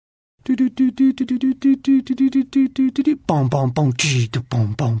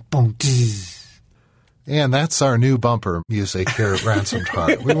And that's our new bumper music here at Ransomed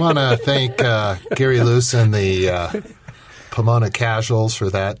Heart. We want to thank Gary Luce and the Pomona Casuals for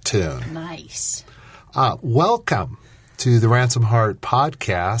that tune. Nice. Welcome to the Ransomed Heart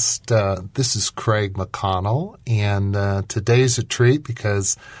podcast. This is Craig McConnell, and today's a treat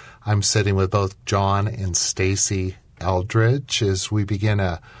because I'm sitting with both John and Stasi Eldredge as we begin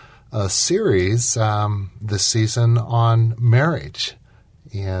a series this season on marriage.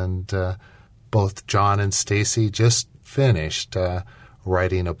 And both John and Stasi just finished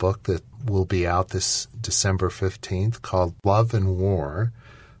writing a book that will be out this December 15th called Love and War,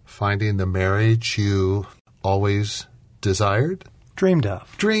 Finding the Marriage You Always Desired? Dreamed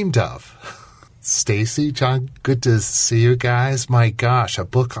of. Stasi, John, good to see you guys. My gosh, a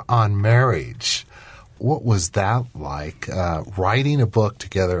book on marriage. What was that like, writing a book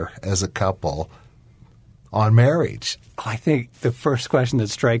together as a couple on marriage? I think the first question that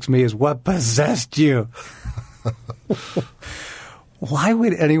strikes me is, what possessed you? Why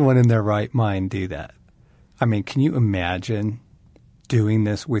would anyone in their right mind do that? I mean, can you imagine doing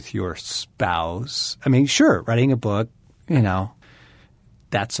this with your spouse? I mean, sure, writing a book,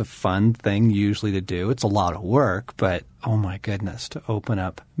 that's a fun thing usually to do. It's a lot of work, but oh my goodness, to open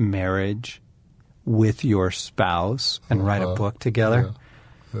up marriage with your spouse and write a book together.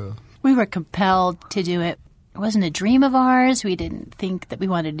 Yeah. We were compelled to do it. It wasn't a dream of ours. We didn't think that we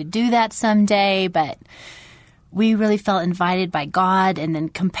wanted to do that someday, but we really felt invited by God and then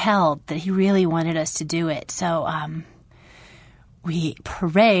compelled that He really wanted us to do it. So we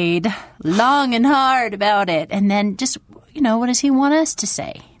prayed long and hard about it. And then just, what does He want us to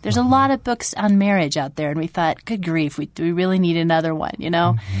say? There's a lot of books on marriage out there, and we thought, good grief, we really need another one,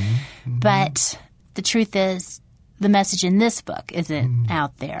 But the truth is, the message in this book isn't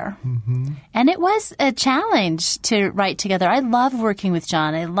out there. And it was a challenge to write together. I love working with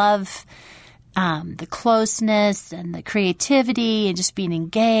John. I love the closeness and the creativity and just being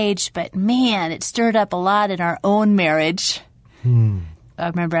engaged. But, man, it stirred up a lot in our own marriage. I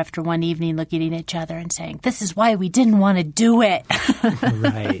remember after one evening looking at each other and saying, this is why we didn't want to do it.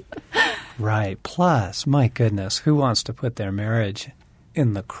 Right. Plus, my goodness, who wants to put their marriage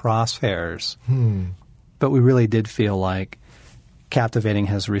in the crosshairs? But we really did feel like Captivating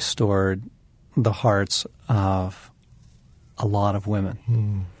has restored the hearts of a lot of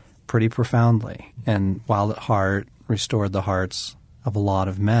women pretty profoundly. And Wild at Heart restored the hearts of a lot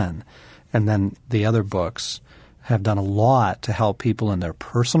of men. And then the other books have done a lot to help people in their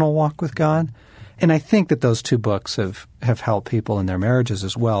personal walk with God. And I think that those two books have helped people in their marriages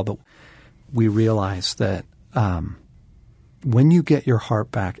as well. But we realize that when you get your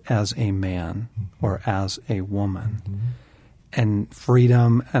heart back as a man or as a woman, and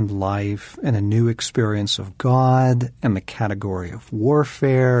freedom and life and a new experience of God and the category of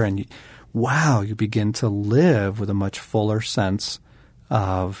warfare, and you begin to live with a much fuller sense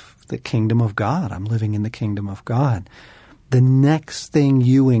of the kingdom of God. I'm living in the kingdom of God. The next thing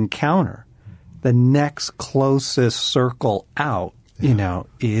you encounter, the next closest circle out,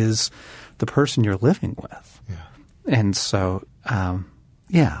 is the person you're living with. And so,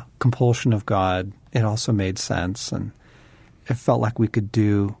 compulsion of God, it also made sense, and it felt like we could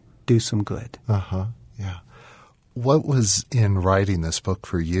do some good. Yeah. What was in writing this book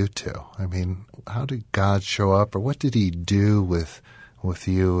for you two? I mean, how did God show up, or what did He do with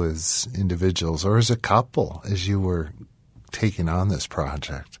you as individuals or as a couple as you were taking on this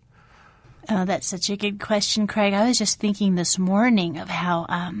project? Oh, that's such a good question, Craig. I was just thinking this morning of how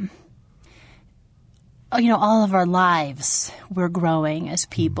all of our lives we're growing as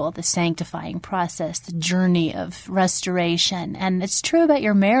people, the sanctifying process, the journey of restoration. And it's true about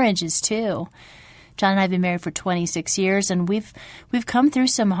your marriages, too. John and I have been married for 26 years, and we've come through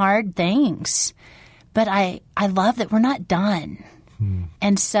some hard things. But I love that we're not done.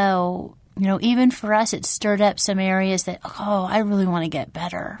 And so, even for us, it stirred up some areas that, I really want to get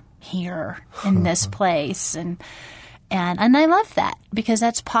better here in this place. And I love that because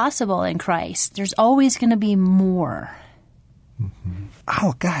that's possible in Christ. There's always going to be more.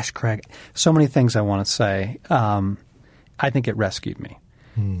 Oh, gosh, Craig. So many things I want to say. I think it rescued me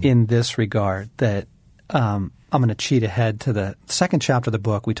in this regard that I'm going to cheat ahead to the second chapter of the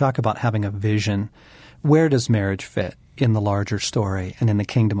book. We talk about having a vision. Where does marriage fit in the larger story and in the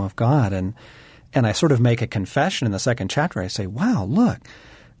kingdom of God? And I sort of make a confession in the second chapter. I say, wow, look,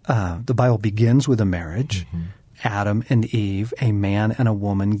 the Bible begins with a marriage. Adam and Eve, a man and a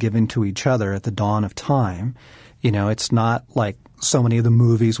woman given to each other at the dawn of time. It's not like so many of the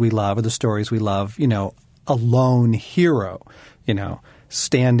movies we love or the stories we love, a lone hero,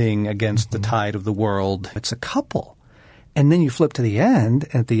 standing against the tide of the world. It's a couple. And then you flip to the end.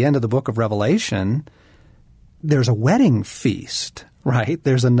 At the end of the book of Revelation, there's a wedding feast, right?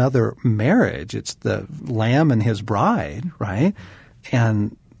 There's another marriage. It's the Lamb and his bride, right?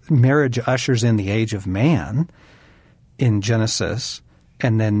 And marriage ushers in the age of man in Genesis,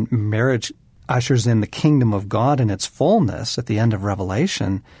 and then marriage ushers in the kingdom of God in its fullness at the end of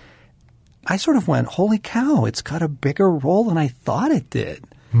Revelation. I sort of went, holy cow, it's got a bigger role than I thought it did.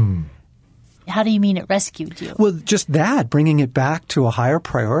 How do you mean it rescued you? Well, just that, bringing it back to a higher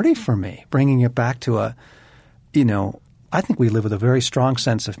priority for me, bringing it back to a, I think we live with a very strong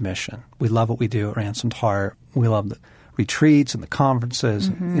sense of mission. We love what we do at Ransomed Heart. We love the retreats and the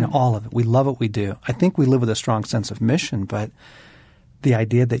conferences, all of it. We love what we do. I think we live with a strong sense of mission, but the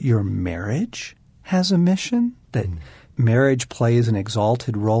idea that your marriage has a mission, that marriage plays an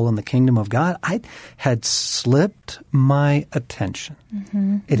exalted role in the kingdom of God, I had slipped my attention.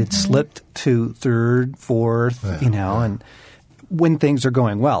 It had slipped to third, fourth, and when things are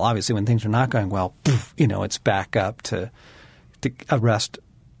going well, obviously when things are not going well, it's back up to arrest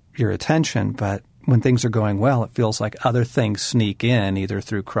your attention. But when things are going well, it feels like other things sneak in, either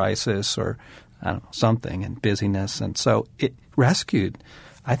through crisis or, I don't know, something, and busyness. And so it rescued,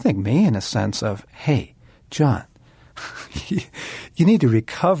 I think, me in a sense of, hey, John, you need to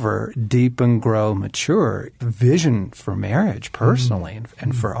recover, deepen, grow, mature vision for marriage personally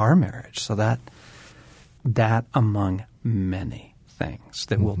and for our marriage. So that among many things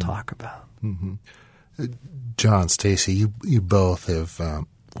that we'll talk about. John, Stacey, you both have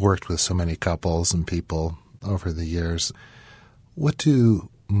worked with so many couples and people over the years. What do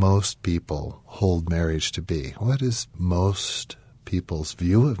most people hold marriage to be? What is most people's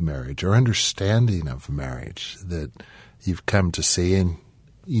view of marriage or understanding of marriage that you've come to see and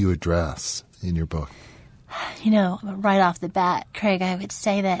you address in your book? Right off the bat, Craig, I would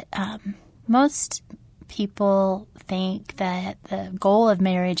say that most people think that the goal of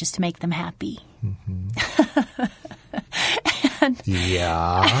marriage is to make them happy.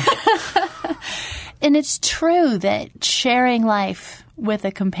 Yeah. And it's true that sharing life with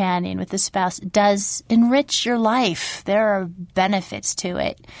a companion, with a spouse, does enrich your life. There are benefits to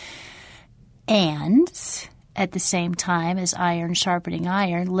it. And at the same time as iron sharpening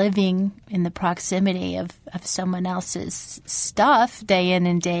iron, living in the proximity of someone else's stuff day in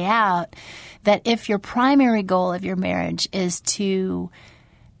and day out, that if your primary goal of your marriage is to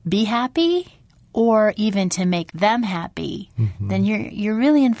be happy or even to make them happy, then you're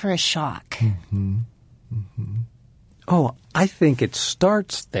really in for a shock. Oh, I think it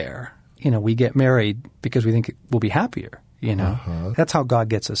starts there. We get married because we think we'll be happier, That's how God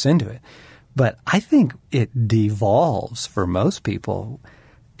gets us into it. But I think it devolves for most people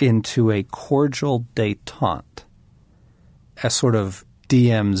into a cordial détente, a sort of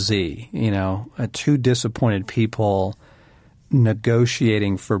DMZ, two disappointed people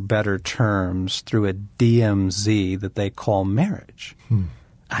negotiating for better terms through a DMZ that they call marriage.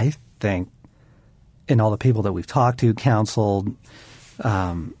 I think in all the people that we've talked to, counseled,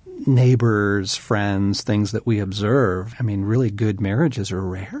 neighbors, friends, things that we observe, really good marriages are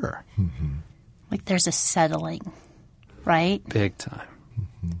rare. Like there's a settling, right? Big time.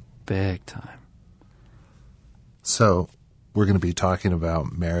 Big time. So we're going to be talking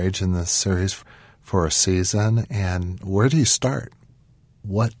about marriage in this series for a season. And where do you start?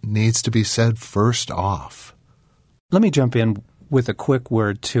 What needs to be said first off? Let me jump in with a quick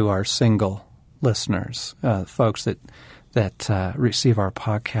word to our single listeners, folks that receive our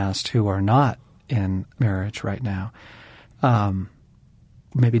podcast who are not in marriage right now.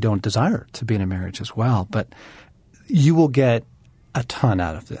 Maybe don't desire to be in a marriage as well, but you will get a ton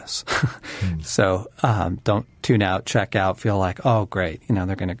out of this. So don't tune out, check out, feel like, oh, great,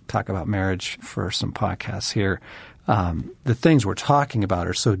 they're going to talk about marriage for some podcasts here. The things we're talking about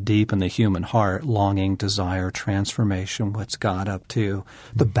are so deep in the human heart: longing, desire, transformation, what's God up to,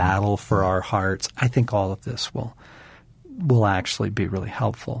 the battle for our hearts. I think all of this will actually be really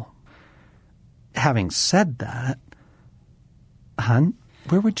helpful. Having said that, hon,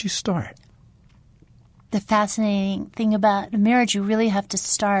 where would you start? The fascinating thing about marriage, you really have to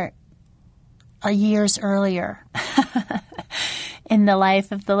start years earlier in the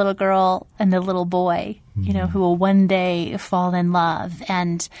life of the little girl and the little boy, who will one day fall in love,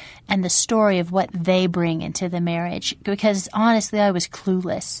 and the story of what they bring into the marriage. Because honestly, I was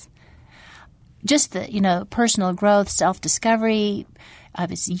clueless. Just the, personal growth, self-discovery. I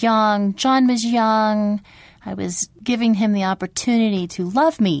was young. John was young. I was giving him the opportunity to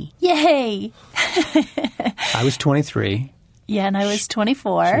love me. Yay! I was 23. Yeah, and I was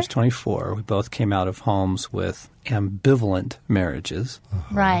 24. She was 24. We both came out of homes with ambivalent marriages.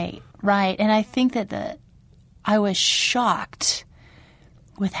 Right. And I think that I was shocked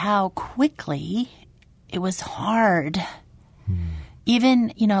with how quickly it was hard.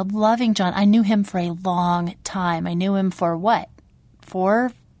 Even, loving John, I knew him for a long time. I knew him for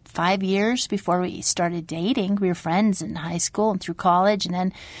 4, 5 years before we started dating. We were friends in high school and through college, and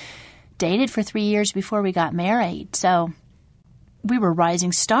then dated for 3 years before we got married. So we were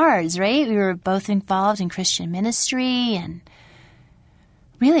rising stars, right? We were both involved in Christian ministry and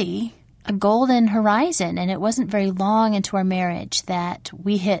really a golden horizon. And it wasn't very long into our marriage that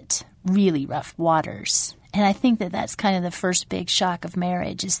we hit really rough waters. And I think that that's kind of the first big shock of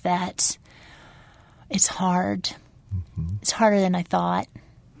marriage, is that it's hard. It's harder than I thought.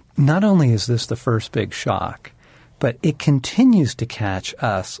 Not only is this the first big shock, but it continues to catch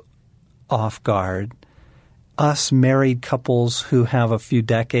us off guard. Us married couples who have a few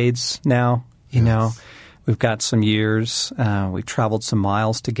decades now, you know, we've got some years, we've traveled some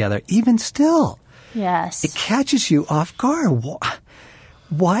miles together. Even still, Yes. it catches you off guard.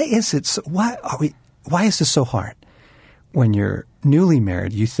 Why is it? Why is this so hard? When you're newly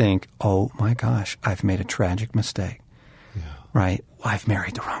married, you think, "Oh my gosh, I've made a tragic mistake." Yeah. Right? I've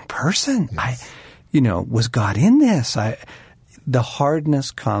married the wrong person. Yes. Was God in this? The hardness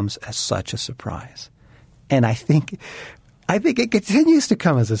comes as such a surprise. And I think it continues to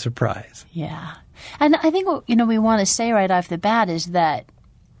come as a surprise. Yeah. And I think what, we want to say right off the bat is that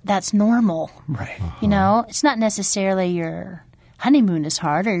that's normal. Right. It's not necessarily your honeymoon is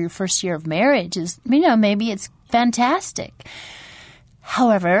hard or your first year of marriage is, maybe it's fantastic.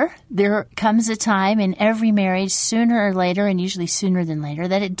 However, there comes a time in every marriage, sooner or later, and usually sooner than later,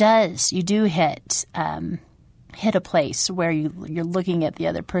 that it does. You do hit a place where you're looking at the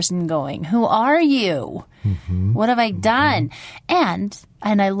other person going, who are you? What have I done? And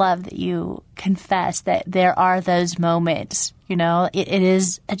I love that you confess that there are those moments. It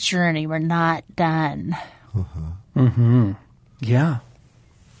is a journey. We're not done. Yeah.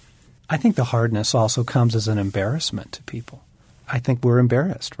 I think the hardness also comes as an embarrassment to people. I think we're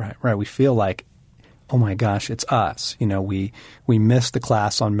embarrassed, right? We feel like, oh my gosh, it's us. We missed the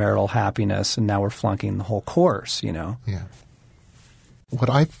class on marital happiness, and now we're flunking the whole course, Yeah. What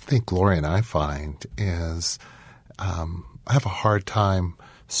I think Lori and I find is I have a hard time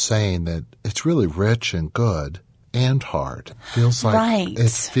saying that it's really rich and good and hard.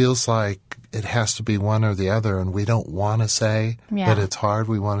 It feels like it has to be one or the other, and we don't want to say that it's hard.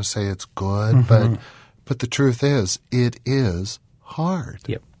 We want to say it's good, but the truth is, it is hard.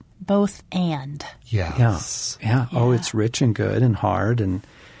 Yep. Both and. Yes. Yeah. Oh, it's rich and good and hard, and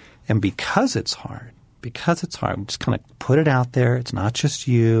because it's hard, we just kind of put it out there. It's not just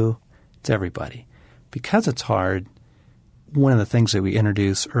you, it's everybody. Because it's hard, one of the things that we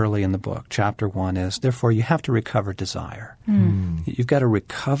introduce early in the book, chapter 1, is, therefore, you have to recover desire. You've got to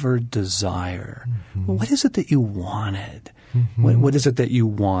recover desire. Well, what is it that you wanted? What is it that you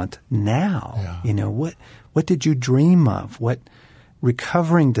want now? Yeah. What did you dream of? What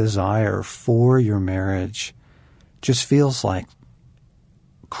recovering desire for your marriage just feels like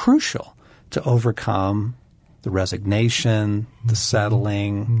crucial to overcome the resignation, the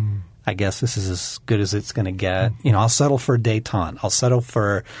settling. I guess this is as good as it's going to get. I'll settle for a détente. I'll settle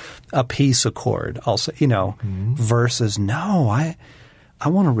for a peace accord. Versus, no, I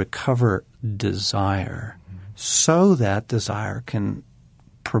want to recover desire so that desire can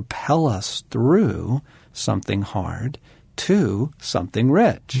propel us through something hard to something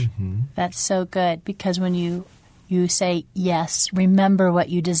rich. That's so good, because when you say yes, remember what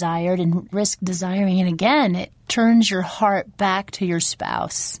you desired, and risk desiring it again, it turns your heart back to your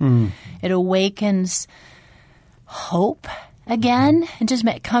spouse. It awakens hope again, and just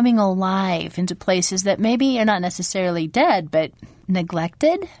coming alive into places that maybe are not necessarily dead, but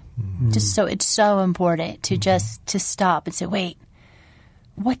neglected. Just so it's so important to just to stop and say, wait,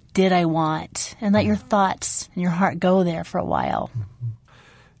 what did I want? And let your thoughts and your heart go there for a while.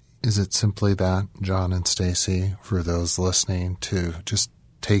 Is it simply that, John and Stasi, for those listening, to just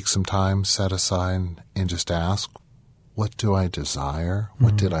take some time, set aside, and just ask, what do I desire?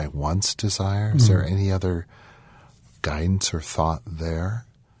 What did I once desire? Is there any other guidance or thought there?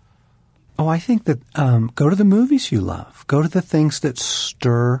 Oh, I think that go to the movies you love. Go to the things that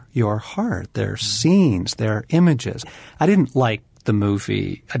stir your heart. Their scenes, their images. I didn't like the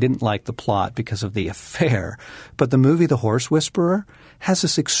movie. I didn't like the plot because of the affair. But the movie The Horse Whisperer has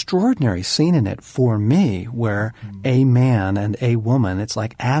this extraordinary scene in it for me where a man and a woman, it's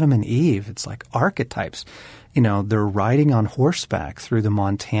like Adam and Eve. It's like archetypes. They're riding on horseback through the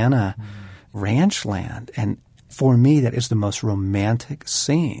Montana ranch land. And For me, that is the most romantic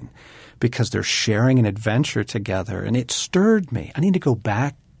scene because they're sharing an adventure together, and it stirred me. I need to go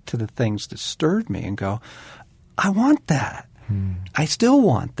back to the things that stirred me and go, I want that. I still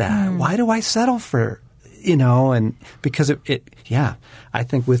want that. Why do I settle for, and because I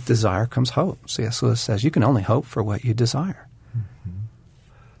think with desire comes hope. C.S. Lewis says you can only hope for what you desire.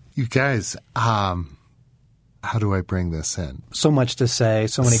 You guys, how do I bring this in? So much to say,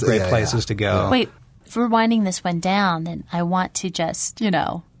 so many great places to go. Wait, if we're winding this one down, then I want to just,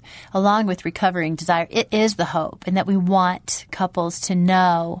 along with recovering desire, it is the hope, and that we want couples to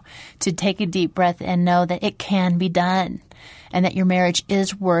know, to take a deep breath and know that it can be done, and that your marriage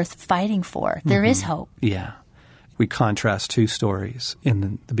is worth fighting for. There is hope. Yeah. We contrast two stories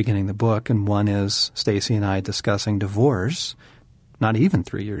in the beginning of the book, and one is Stasi and I discussing divorce, not even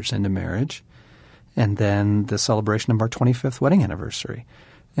 3 years into marriage, and then the celebration of our 25th wedding anniversary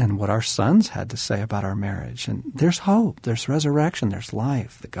and what our sons had to say about our marriage. And there's hope, there's resurrection, there's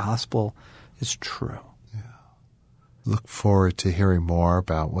life. The gospel is true. Look forward to hearing more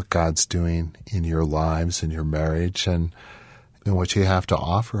about what God's doing in your lives, in your marriage, and what you have to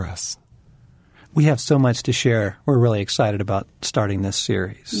offer us. We have so much to share. We're really excited about starting this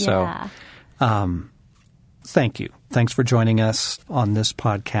series. Yeah. So thank you. Thanks for joining us on this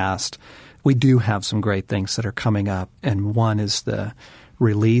podcast. We do have some great things that are coming up, and one is the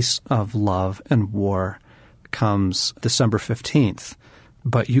release of Love and War comes December 15th,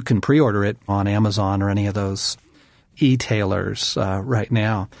 but you can pre-order it on Amazon or any of those e-tailers right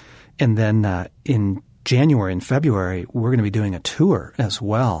now. And then in January and February, we're going to be doing a tour as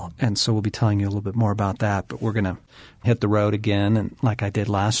well. And so we'll be telling you a little bit more about that. But we're going to hit the road again, and like I did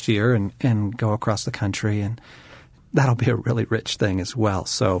last year, and go across the country. And that'll be a really rich thing as well.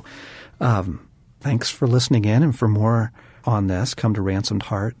 So thanks for listening in. And for more on this, come to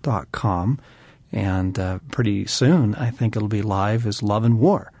ransomedheart.com. And pretty soon, I think it'll be live as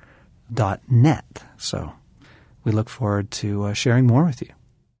loveandwar.net. So we look forward to sharing more with you.